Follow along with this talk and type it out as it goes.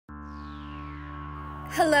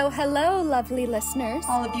Hello, hello, lovely listeners.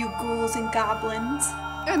 All of you ghouls and goblins.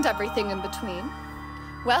 And everything in between.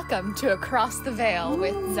 Welcome to Across the Veil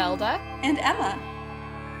with Zelda and Emma.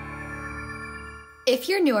 If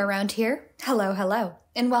you're new around here, hello, hello,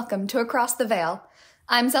 and welcome to Across the Veil.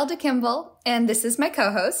 I'm Zelda Kimball, and this is my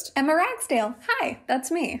co-host, Emma Ragsdale. Hi,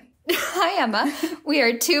 that's me. Hi, Emma. We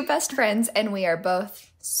are two best friends, and we are both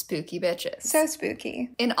spooky bitches. So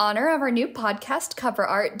spooky. In honor of our new podcast cover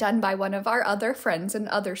art done by one of our other friends and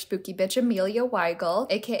other spooky bitch, Amelia Weigel,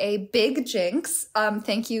 aka Big Jinx.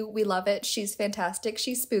 Thank you. We love it. She's fantastic.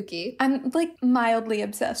 She's spooky. I'm like mildly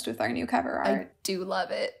obsessed with our new cover art. I do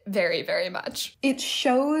love it very, very much. It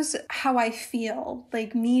shows how I feel,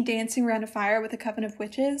 like me dancing around a fire with a coven of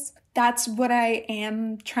witches. That's what I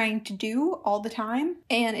am trying to do all the time,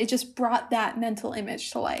 and it just brought that mental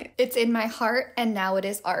image to life. It's in my heart, and now it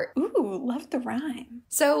is art. Ooh, love the rhyme.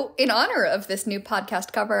 So, in honor of this new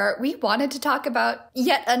podcast cover art, we wanted to talk about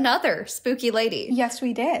yet another spooky lady. Yes,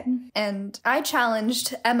 we did. And I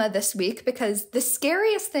challenged Emma this week because the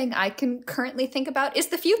scariest thing I can currently think about is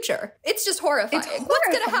the future. It's just horrifying. It's horrifying.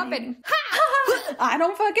 What's gonna happen? I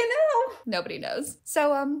don't fucking know. Nobody knows.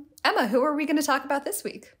 So, Emma, who are we going to talk about this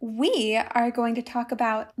week? We are going to talk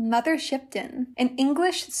about Mother Shipton, an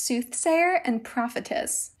English soothsayer and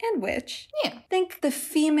prophetess, and witch. Yeah. Think the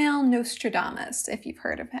female Nostradamus, if you've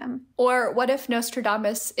heard of him. Or what if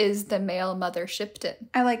Nostradamus is the male Mother Shipton?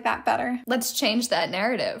 I like that better. Let's change that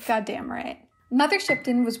narrative. Goddamn right. Mother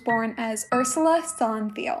Shipton was born as Ursula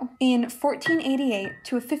Salenthal in 1488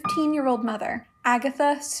 to a 15-year-old mother,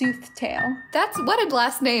 Agatha Soothtail. That's what a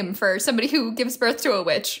last name for somebody who gives birth to a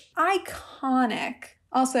witch. Iconic.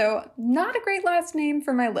 Also, not a great last name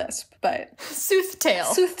for my lisp, but... Soothtail.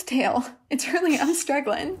 Soothtail. It's really, I'm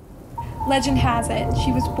struggling. Legend has it,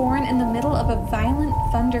 she was born in the middle of a violent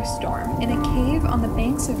thunderstorm in a cave on the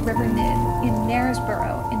banks of River Nid in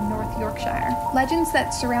Knaresborough in North Yorkshire. Legends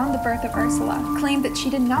that surround the birth of Ursula claim that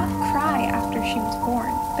she did not cry after she was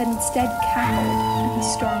born, but instead cackled, and the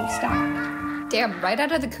storm stopped. Damn, right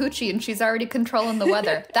out of the coochie and she's already controlling the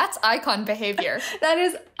weather. That's icon behavior. That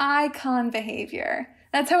is icon behavior.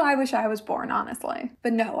 That's how I wish I was born, honestly.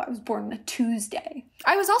 But no, I was born on a Tuesday.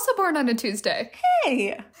 I was also born on a Tuesday.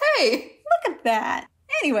 Hey! Hey! Look at that.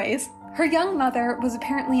 Anyways, her young mother was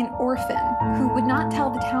apparently an orphan who would not tell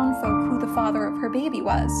the townfolk who the father of her baby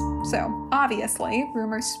was. So, obviously,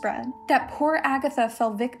 rumors spread that poor Agatha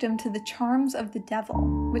fell victim to the charms of the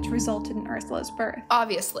devil, which resulted in Ursula's birth.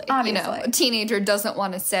 Obviously. You know, a teenager doesn't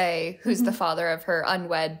want to say who's the father of her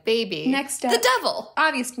unwed baby. Next step. The devil!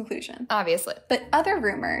 Obvious conclusion. Obviously. But other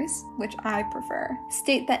rumors, which I prefer,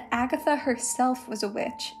 state that Agatha herself was a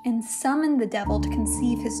witch and summoned the devil to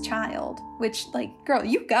conceive his child. Which, like, girl,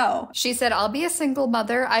 you go. She said, I'll be a single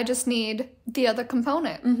mother. I just need the other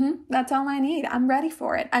component. That's all I need. I'm ready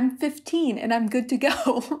for it. I'm 15 and I'm good to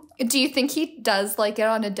go. Do you think he does, like, it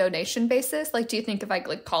on a donation basis? Like, do you think if I,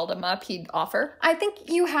 like, called him up, he'd offer? I think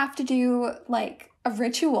you have to do, like, a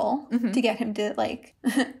ritual to get him to, like,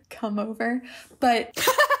 come over. But...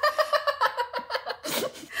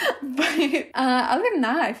 But other than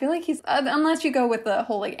that, I feel like he's, unless you go with the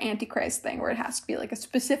whole like Antichrist thing where it has to be like a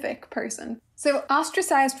specific person. So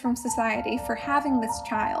ostracized from society for having this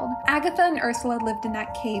child, Agatha and Ursula lived in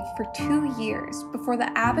that cave for 2 years before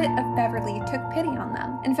the abbot of Beverley took pity on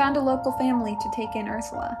them and found a local family to take in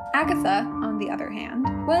Ursula. Agatha, on the other hand,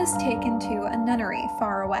 was taken to a nunnery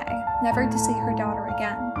far away, never to see her daughter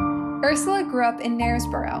again. Ursula grew up in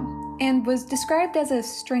Knaresborough, and was described as a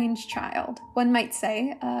strange child. One might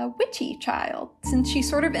say a witchy child, since she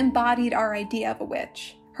sort of embodied our idea of a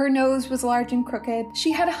witch. Her nose was large and crooked,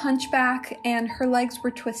 she had a hunchback, and her legs were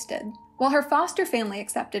twisted. While her foster family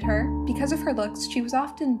accepted her, because of her looks, she was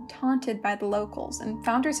often taunted by the locals and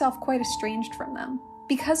found herself quite estranged from them.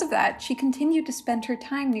 Because of that, she continued to spend her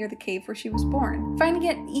time near the cave where she was born, finding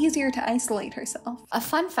it easier to isolate herself. A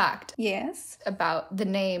fun fact. Yes? About the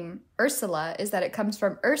name Ursula is that it comes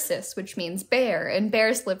from Ursus, which means bear, and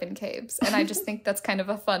bears live in caves. And I just think that's kind of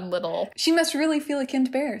a fun little... She must really feel akin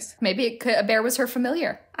to bears. Maybe a bear was her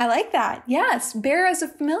familiar. I like that. Yes, bear as a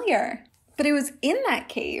familiar. But it was in that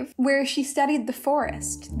cave where she studied the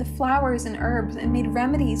forest, the flowers and herbs, and made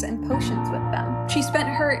remedies and potions with them. She spent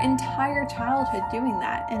her entire childhood doing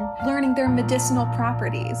that and learning their medicinal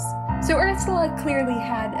properties. So Ursula clearly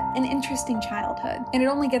had an interesting childhood, and it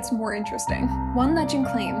only gets more interesting. One legend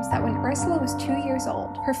claims that when Ursula was 2 years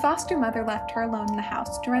old, her foster mother left her alone in the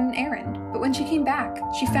house to run an errand. But when she came back,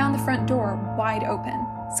 she found the front door wide open.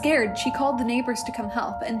 Scared, she called the neighbors to come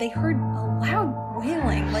help, and they heard a loud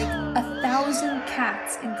wailing like 1,000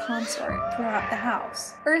 cats in consort throughout the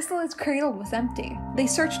house. Ursula's cradle was empty. They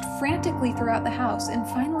searched frantically throughout the house and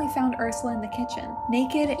finally found Ursula in the kitchen,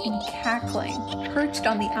 naked and cackling, perched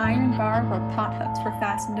on the iron bar where pothooks were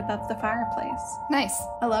fastened above the fireplace. Nice.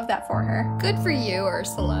 I love that for her. Good for you,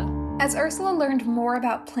 Ursula. As Ursula learned more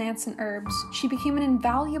about plants and herbs, she became an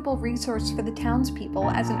invaluable resource for the townspeople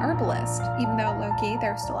as an herbalist, even though low-key,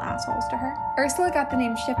 they're still assholes to her. Ursula got the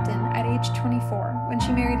name Shipton at age 24 when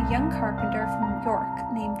she married a young carpenter from New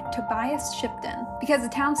York named Tobias Shipton. Because the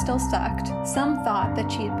town still sucked, some thought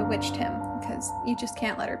that she had bewitched him, because you just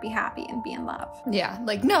can't let her be happy and be in love. Yeah,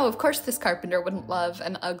 like, no, of course this carpenter wouldn't love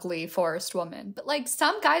an ugly forest woman. But, like,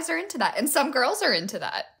 some guys are into that, and some girls are into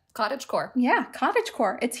that. Cottagecore. Yeah,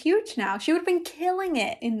 cottagecore. It's huge now. She would have been killing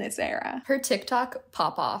it in this era. Her TikTok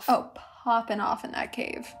pop off. Oh, popping off in that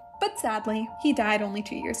cave. But sadly, he died only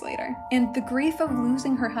 2 years later. And the grief of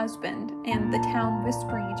losing her husband and the town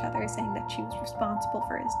whispering each other saying that she was responsible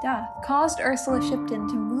for his death caused Ursula Shipton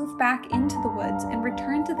to move back into the woods and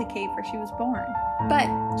return to the cave where she was born. But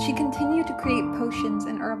she continued to create potions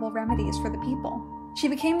and herbal remedies for the people. She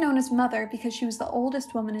became known as Mother because she was the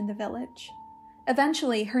oldest woman in the village.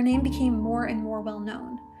 Eventually, her name became more and more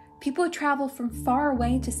well-known. People would travel from far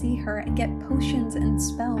away to see her and get potions and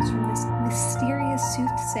spells from this mysterious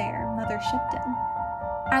soothsayer, Mother Shipton.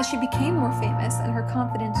 As she became more famous and her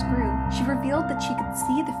confidence grew, she revealed that she could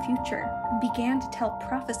see the future and began to tell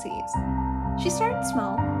prophecies. She started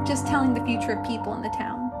small, just telling the future of people in the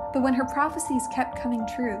town. But when her prophecies kept coming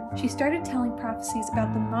true, she started telling prophecies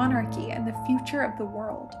about the monarchy and the future of the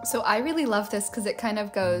world. So I really love this because it kind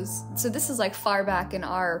of goes, so this is like far back in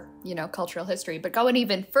our, cultural history, but going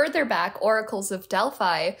even further back, oracles of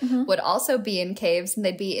Delphi would also be in caves and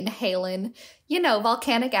they'd be inhaling,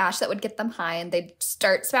 volcanic ash that would get them high and they'd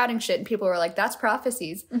start spouting shit and people were like, that's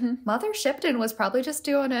prophecies. Mother Shipton was probably just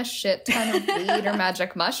doing a shit ton of weed or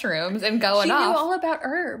magic mushrooms and going off. She knew all about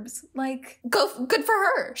herbs. Good for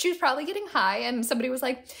her. She was probably getting high and somebody was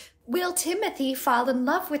like, will Timothy fall in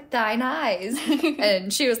love with thine eyes?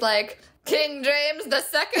 And she was like, King James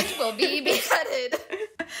II will be beheaded.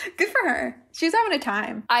 Good for her. She's having a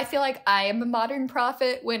time. I feel like I am a modern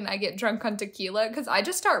prophet when I get drunk on tequila because I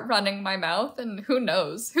just start running my mouth and who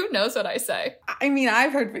knows? Who knows what I say? I mean,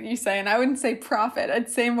 I've heard what you say and I wouldn't say prophet. I'd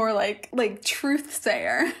say more like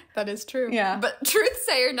truth-sayer. That is true. Yeah. But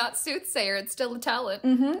truth-sayer, not soothsayer. It's still a talent.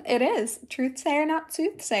 It is. Truth-sayer, not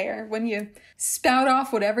soothsayer. When you spout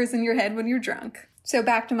off whatever's in your head when you're drunk. So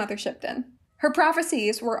back to Mother Shipton. Her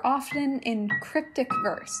prophecies were often in cryptic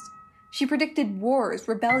verse. She predicted wars,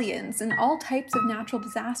 rebellions, and all types of natural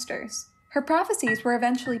disasters. Her prophecies were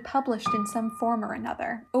eventually published in some form or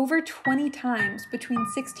another, over 20 times between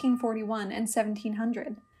 1641 and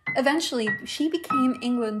 1700. Eventually, she became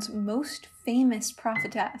England's most famous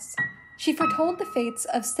prophetess. She foretold the fates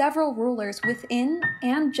of several rulers within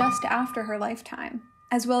and just after her lifetime,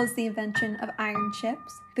 as well as the invention of iron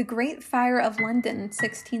ships, the Great Fire of London in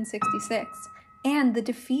 1666, and the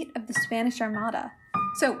defeat of the Spanish Armada.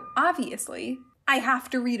 So, obviously, I have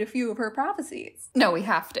to read a few of her prophecies. No, we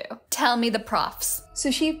have to. Tell me the profs.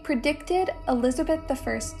 So she predicted Elizabeth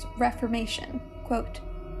I's reformation. Quote,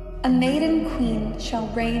 "A maiden queen shall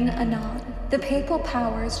reign anon. The papal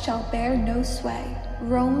powers shall bear no sway.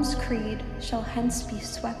 Rome's creed shall hence be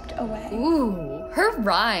swept away." Ooh, her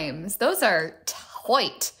rhymes. Those are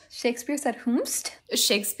tight. Shakespeare said whomst?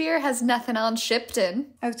 Shakespeare has nothing on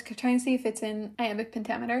Shipton. I was trying to see if it's in iambic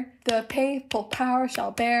pentameter. The papal power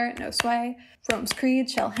shall bear no sway. Rome's creed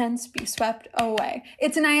shall hence be swept away.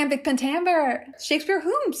 It's an iambic pentameter. Shakespeare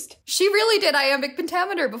whomst. She really did iambic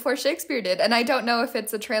pentameter before Shakespeare did. And I don't know if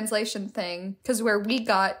it's a translation thing, because where we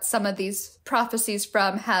got some of these prophecies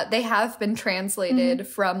from, they have been translated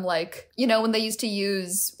from, when they used to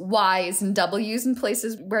use Y's and W's in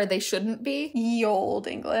places where they shouldn't be. Ye old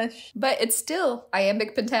English. But it's still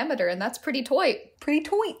iambic pentameter, and that's pretty toit. Pretty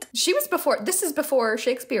toit. This is before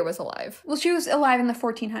Shakespeare was alive. Well, she was alive in the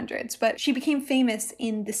 1400s, but she became famous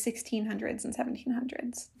in the 1600s and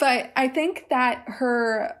 1700s. But I think that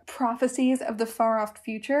her prophecies of the far-off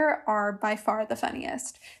future are by far the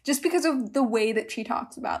funniest, just because of the way that she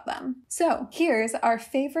talks about them. So, here's our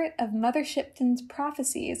favorite of Mother Shipton's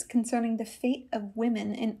prophecies concerning the fate of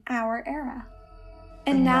women in our era.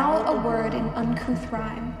 "And now a word in uncouth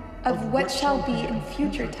rhyme, of what shall be in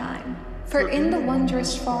future time. For in the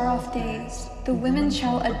wondrous far-off days, the women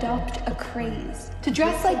shall adopt a craze, to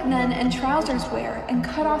dress like men and trousers wear, and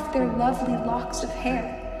cut off their lovely locks of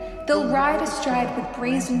hair. They'll ride astride with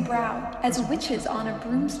brazen brow, as witches on a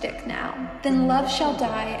broomstick now. Then love shall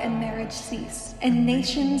die and marriage cease, and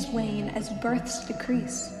nations wane as births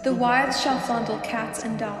decrease. The wives shall fondle cats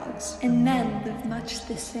and dogs, and men live much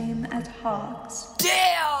the same as hogs.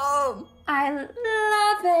 Damn! I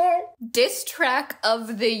love it! Diss track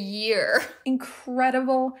of the year.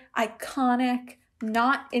 Incredible, iconic,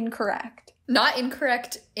 not incorrect. Not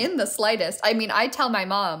incorrect in the slightest. I mean, I tell my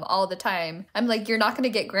mom all the time, I'm like, you're not going to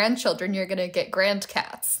get grandchildren, you're going to get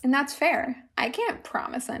grandcats. And that's fair. I can't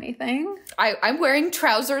promise anything. I'm wearing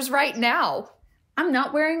trousers right now. I'm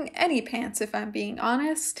not wearing any pants, if I'm being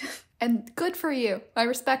honest. And good for you. I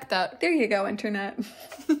respect that. There you go, internet.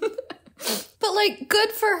 But, like,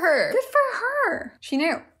 good for her. Good for her. She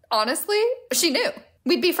knew. Honestly, she knew.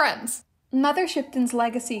 We'd be friends. Mother Shipton's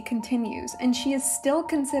legacy continues, and she is still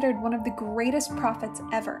considered one of the greatest prophets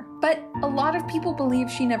ever. But a lot of people believe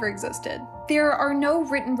she never existed. There are no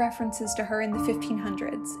written references to her in the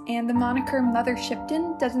 1500s, and the moniker Mother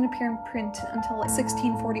Shipton doesn't appear in print until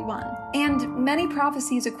 1641. And many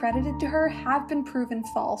prophecies accredited to her have been proven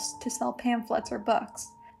false to sell pamphlets or books.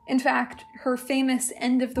 In fact, her famous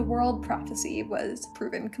end of the world prophecy was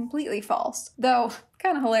proven completely false, though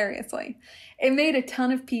kind of hilariously. It made a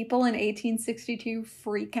ton of people in 1862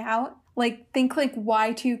 freak out. Think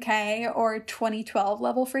Y2K or 2012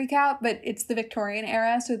 level freak out, but it's the Victorian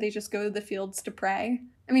era, so they just go to the fields to pray.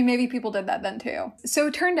 I mean, maybe people did that then too. So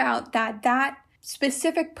it turned out that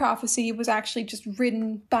specific prophecy was actually just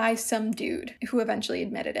written by some dude who eventually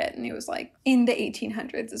admitted it, and it was in the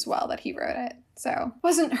 1800s as well that he wrote it. So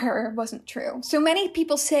wasn't her, wasn't true. So many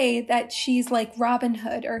people say that she's like Robin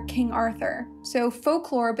Hood or King Arthur, so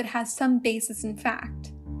folklore but has some basis in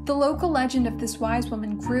fact. The local legend of this wise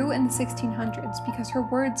woman grew in the 1600s because her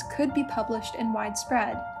words could be published and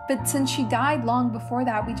widespread. But since she died long before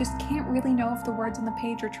that, we just can't really know if the words on the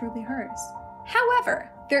page are truly hers. However,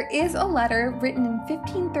 there is a letter written in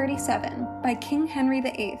 1537 by King Henry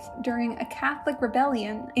VIII during a Catholic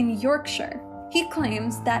rebellion in Yorkshire. He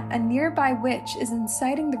claims that a nearby witch is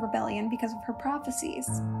inciting the rebellion because of her prophecies.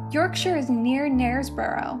 Yorkshire is near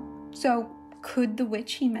Knaresborough, so could the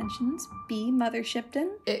witch he mentions be Mother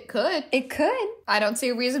Shipton? It could. It could. I don't see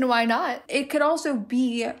a reason why not. It could also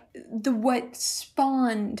be what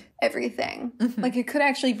spawned everything. Mm-hmm. It could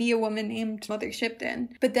actually be a woman named Mother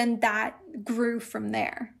Shipton, but then that grew from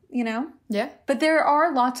there, you know? Yeah. But there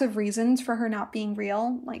are lots of reasons for her not being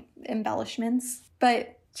real, embellishments,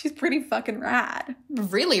 but she's pretty fucking rad.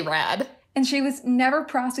 Really rad. And she was never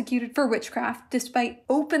prosecuted for witchcraft despite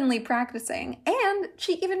openly practicing, and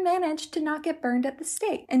she even managed to not get burned at the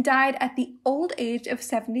stake and died at the old age of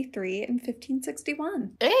 73 in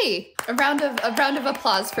 1561. Hey, a round of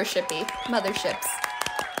applause for Shippy, Mother Ships.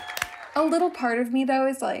 A little part of me, though,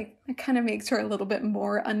 is it kind of makes her a little bit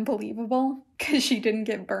more unbelievable because she didn't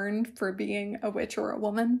get burned for being a witch or a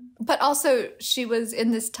woman. But also, she was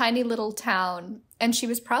in this tiny little town, and she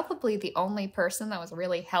was probably the only person that was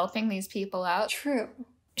really helping these people out. True.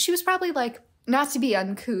 She was probably not to be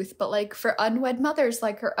uncouth, but for unwed mothers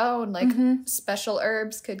like her own, special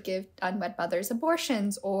herbs could give unwed mothers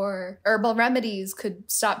abortions, or herbal remedies could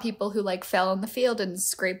stop people who fell in the field and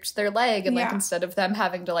scraped their leg, and instead of them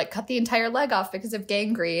having to cut the entire leg off because of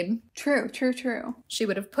gangrene. True. She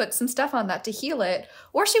would have put some stuff on that to heal it,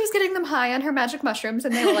 or she was getting them high on her magic mushrooms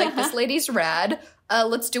and they were like, this lady's rad.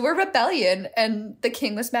 Let's do a rebellion. And the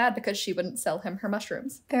king was mad because she wouldn't sell him her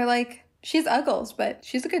mushrooms. They're like, she's uggles, but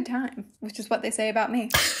she's a good time, which is what they say about me.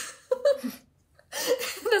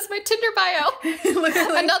 That's my Tinder bio.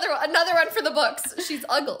 Literally. Another one for the books. She's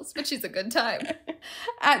uggles, but she's a good time.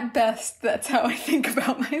 At best, that's how I think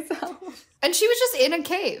about myself. And she was just in a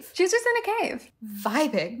cave. She was just in a cave.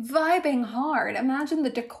 Vibing hard. Imagine the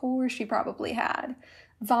decor she probably had.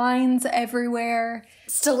 Vines everywhere.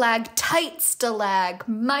 Stalactites,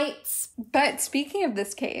 stalagmites. But speaking of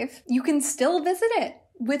this cave, you can still visit it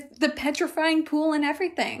with the petrifying pool and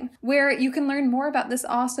everything, where you can learn more about this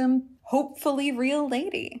awesome, hopefully real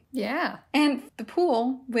lady. Yeah. And the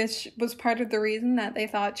pool, which was part of the reason that they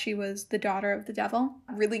thought she was the daughter of the devil,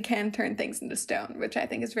 really can turn things into stone, which I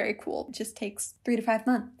think is very cool. It just takes 3 to 5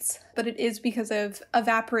 months. But it is because of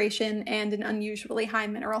evaporation and an unusually high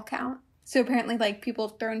mineral count. So apparently, people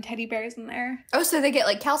have thrown teddy bears in there. Oh, so they get,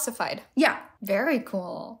 calcified. Yeah. Very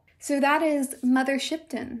cool. So that is Mother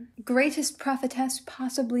Shipton, greatest prophetess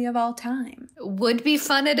possibly of all time. Would be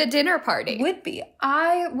fun at a dinner party. Would be.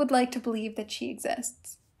 I would like to believe that she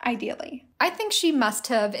exists, ideally. I think she must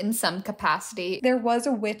have in some capacity. There was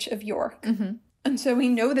a witch of York. Mm-hmm. And so we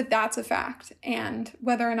know that that's a fact. And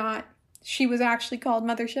whether or not she was actually called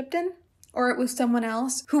Mother Shipton, or it was someone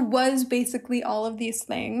else who was basically all of these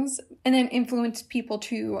things and then influenced people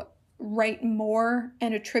to write more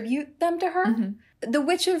and attribute them to her. Mm-hmm. The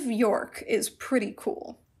Witch of York is pretty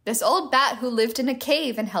cool. This old bat who lived in a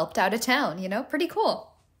cave and helped out a town, you know? Pretty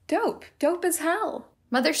cool. Dope. Dope as hell.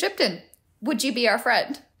 Mother Shipton, would you be our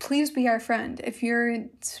friend? Please be our friend. If your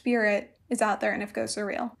spirit is out there and if ghosts are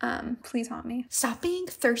real, please haunt me. Stop being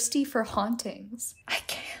thirsty for hauntings. I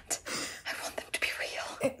can't. I want them to be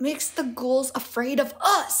real. It makes the ghouls afraid of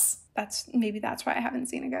us. Maybe that's why I haven't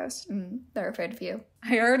seen a ghost. They're afraid of you.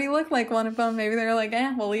 I already look like one of them. Maybe they're like,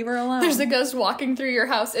 we'll leave her alone. There's a ghost walking through your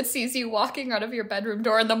house. It sees you walking out of your bedroom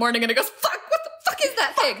door in the morning and it goes, fuck, what the fuck is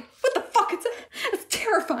that thing? What the fuck is that? It's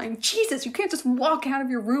terrifying. Jesus, you can't just walk out of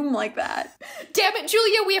your room like that. Damn it,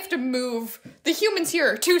 Julia, we have to move. The humans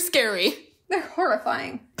here are too scary. They're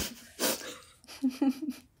horrifying.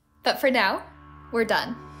 But for now, we're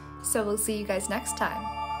done. So we'll see you guys next time.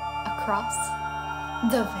 Across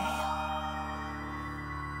the veil.